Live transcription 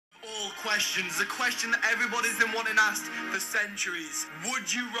questions. The question that everybody's been wanting asked for centuries.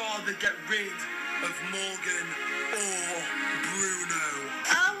 Would you rather get rid of Morgan or Bruno?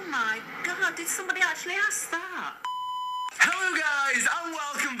 Oh my God, did somebody actually ask that? Hello guys, and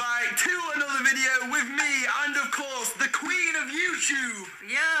welcome back to another video with me and of course the queen of YouTube.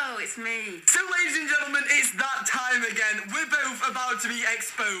 Yo, it's me. So ladies and gentlemen, it's that time again. We're both about to be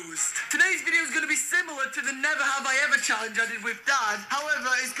exposed. Today's video is going to be similar to the Never Have I Ever challenge I did with Dad.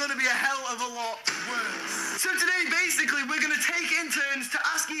 However, it's going to be a hell of a lot worse. So today basically we're going to take it in turns to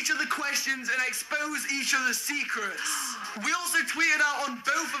ask each other questions and expose each other's secrets. We also tweeted out on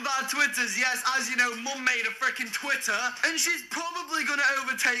both of our Twitters. Yes, as you know, Mum made a freaking Twitter, and she's probably gonna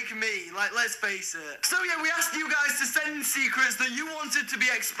overtake me, like, let's face it. So yeah, we asked you guys to send in secrets that you wanted to be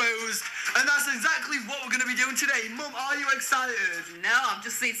exposed, and that's exactly what we're gonna be doing today. Mum, are you excited? No, I've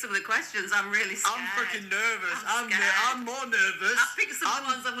just seen some of the questions. I'm really scared. I'm freaking nervous. I'm more nervous. I think some of the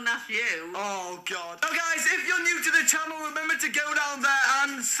ones I'm gonna ask you. Oh God. Now guys, if you're new to the channel, remember to go down there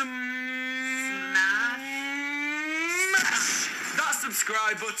and smash that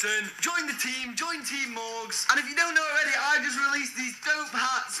subscribe button, join the team, join Team Morgz, and if you don't know already, I just released these dope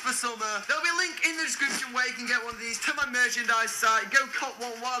hats for summer. There'll be a link in the description where you can get one of these to my merchandise site. Go cop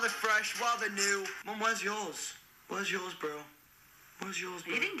one while they're fresh, while they're new. Mum, where's yours? Where's yours, bro? Where's yours,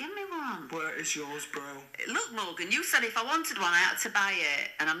 bro? You didn't give me one. Where is yours, bro? Look, Morgan, you said if I wanted one, I had to buy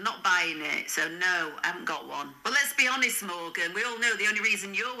it, and I'm not buying it, so no, I haven't got one. But let's be honest, Morgan, we all know the only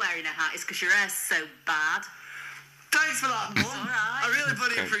reason you're wearing a hat is because your hair's so bad. Thanks for that, Mum. Alright. I really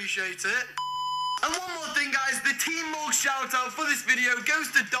bloody appreciate it. And one more thing, guys, the Team Morgz shout out for this video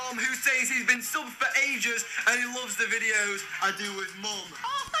goes to Dom, who says he's been subbed for ages and he loves the videos I do with Mum.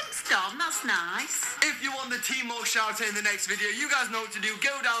 Oh, thanks, Dom, that's nice. If you want the Team Morgz shout out in the next video, you guys know what to do.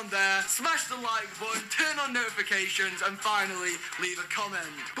 Go down there, smash the like button, turn on notifications, and finally leave a comment.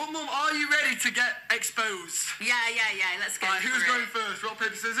 But Mum, are you ready to get exposed? Yeah, let's go. Alright, who's going first? Rock,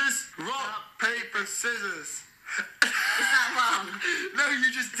 paper, scissors? Rock, paper, scissors. Is that wrong? No, you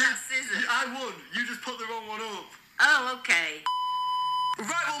just did. Scissors. I won. You just put the wrong one up. Oh, okay.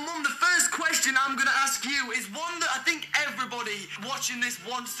 Right, well, Mum, the first question I'm going to ask you is one that I think everybody watching this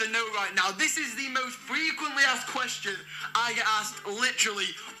wants to know right now. This is the most frequently asked question I get asked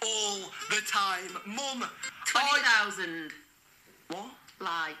literally all the time. Mum, 20,000 What?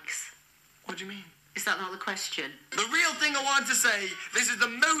 likes. What do you mean? Is that not the question? The real thing I wanted to say, this is the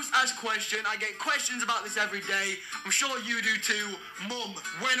most asked question. I get questions about this every day. I'm sure you do too. Mum,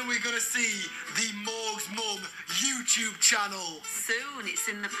 when are we going to see the Morgz Mum YouTube channel? Soon, it's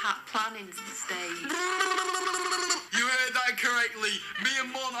in the planning stage. You heard that correctly. Me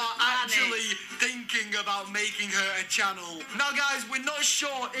and Mum are actually thinking about making her a channel. Now guys, we're not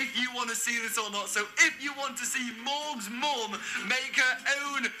sure if you want to see this or not, so if you want to see Morgz Mum make her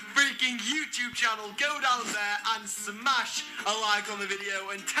own freaking YouTube channel, go down there and smash a like on the video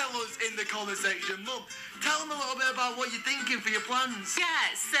and tell us in the comment section. Mum, tell them a little bit about what you're thinking for your plans.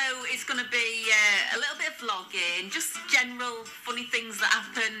 Yeah, so it's going to be a little bit of vlogging, just general funny things that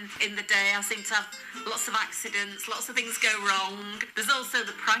happen in the day. I seem to have lots of accidents, lots of things go wrong. There's also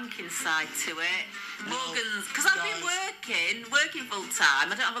the pranking side to it. Morgan's, because I've been working full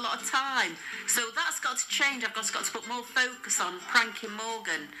time, I don't have a lot of time. So that's got to change. I've got to put more focus on pranking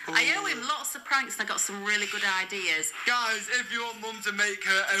Morgan. Ooh. I owe him lots of pranks and I got some really good ideas. Guys, if you want Mum to make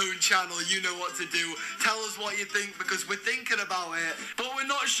her own channel, you know what to do. Tell us what you think because we're thinking about it, but we're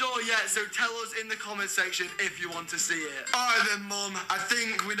not sure yet, so tell us in the comment section if you want to see it. Alright then, Mum, I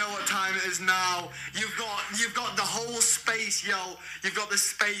think we know what time it is now. You've got the whole space, yo. You've got the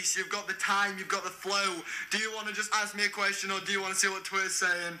space, you've got the time, you've got the flow. Do you want to just ask me a question or do you want to see what Twitter's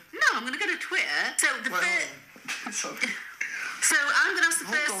saying? No, I'm going to go to Twitter. So the Sorry. So I'm going to ask the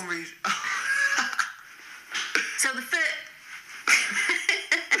first... Hold on, Reese. So the first...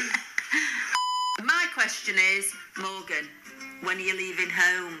 My question is, Morgan, when are you leaving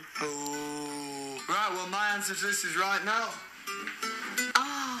home? Oh, right, well, my answer to this is right now.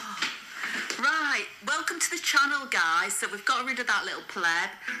 Oh, right. Welcome to the channel, guys. So we've got rid of that little pleb.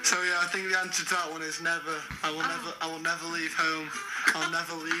 So, yeah, I think the answer to that one is never. I will never leave home. I'll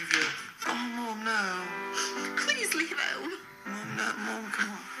never leave you. Oh, Mum, no. Please leave home. Mum, no, Mum, come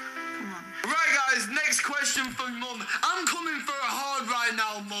on. Right, guys, next question for Mum. I'm coming for it hard right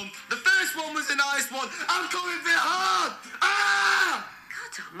now, Mum. The first one was a nice one. I'm coming for it hard. Ah!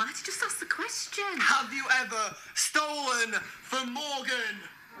 God almighty, just ask the question. Have you ever stolen from Morgan?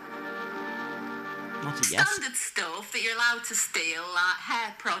 Not a yes. Standard stuff that you're allowed to steal, like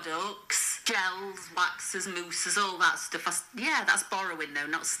hair products. gels, waxes, mousses, all that stuff. Yeah, that's borrowing though,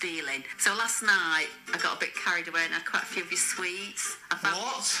 not stealing. So last night I got a bit carried away and I had quite a few of your sweets.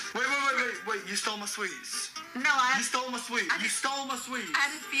 What? Wait, you stole my sweets? No, You stole my sweets. You stole my sweets. I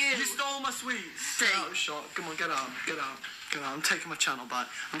had a few. You stole my sweets. See? Get out of the shot. Come on, get out. I'm taking my channel back.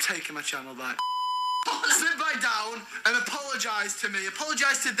 Sit back down and apologise to me.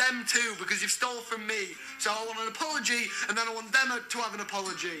 Apologise to them too, because you've stole from me. So I want an apology, and then I want them to have an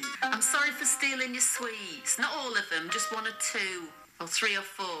apology. I'm sorry for stealing your sweets. Not all of them, just 1 or 2. Or 3 or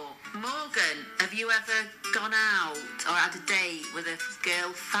 4. Morgan, have you ever gone out or had a date with a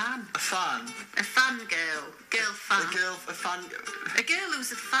girl fan? A fan? A fan girl. Girl fan. A fan. A girl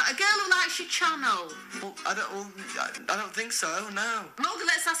who's a fan. A girl who likes your channel. Well, I don't think so. No. Morgan,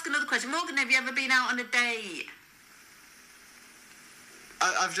 let's ask another question. Morgan, have you ever been out on a date?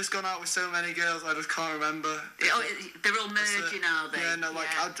 I've just gone out with so many girls, I just can't remember. Oh, they're all merging, are they? Yeah, no, like,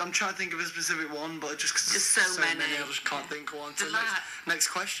 yeah. I'm trying to think of a specific one, but just so many. I just can't think of one. So Dealate. next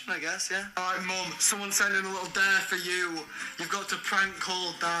question, I guess, yeah. Alright, Mum, someone sent in a little dare for you. You've got to prank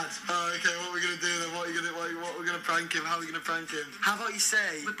call Dad. Oh, okay, what are we going to do then? What are we going to prank him? How are we going to prank him? How about you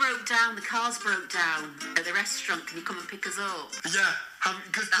say... We broke down, the cars broke down at the restaurant. Can you come and pick us up? Yeah.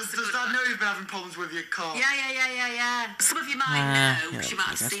 Because does Dad know you've been having problems with your car? Yeah. Some of you might know, because you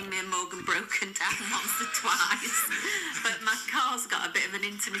might have seen me and Morgan broken down once or twice. But my car's got a bit of an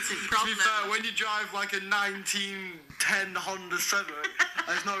intermittent problem. To be fair, when you drive like a 1910 Honda Civic,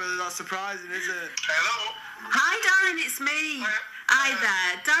 it's not really that surprising, is it? Hello? Hi, Darren, it's me. Hi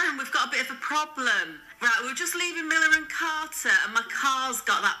there. Darren, we've got a bit of a problem. Right, we were just leaving Miller and Carter, and my car's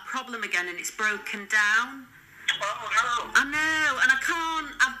got that problem again, and it's broken down. Oh, no. I know, and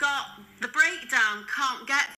I've got the breakdown, can't get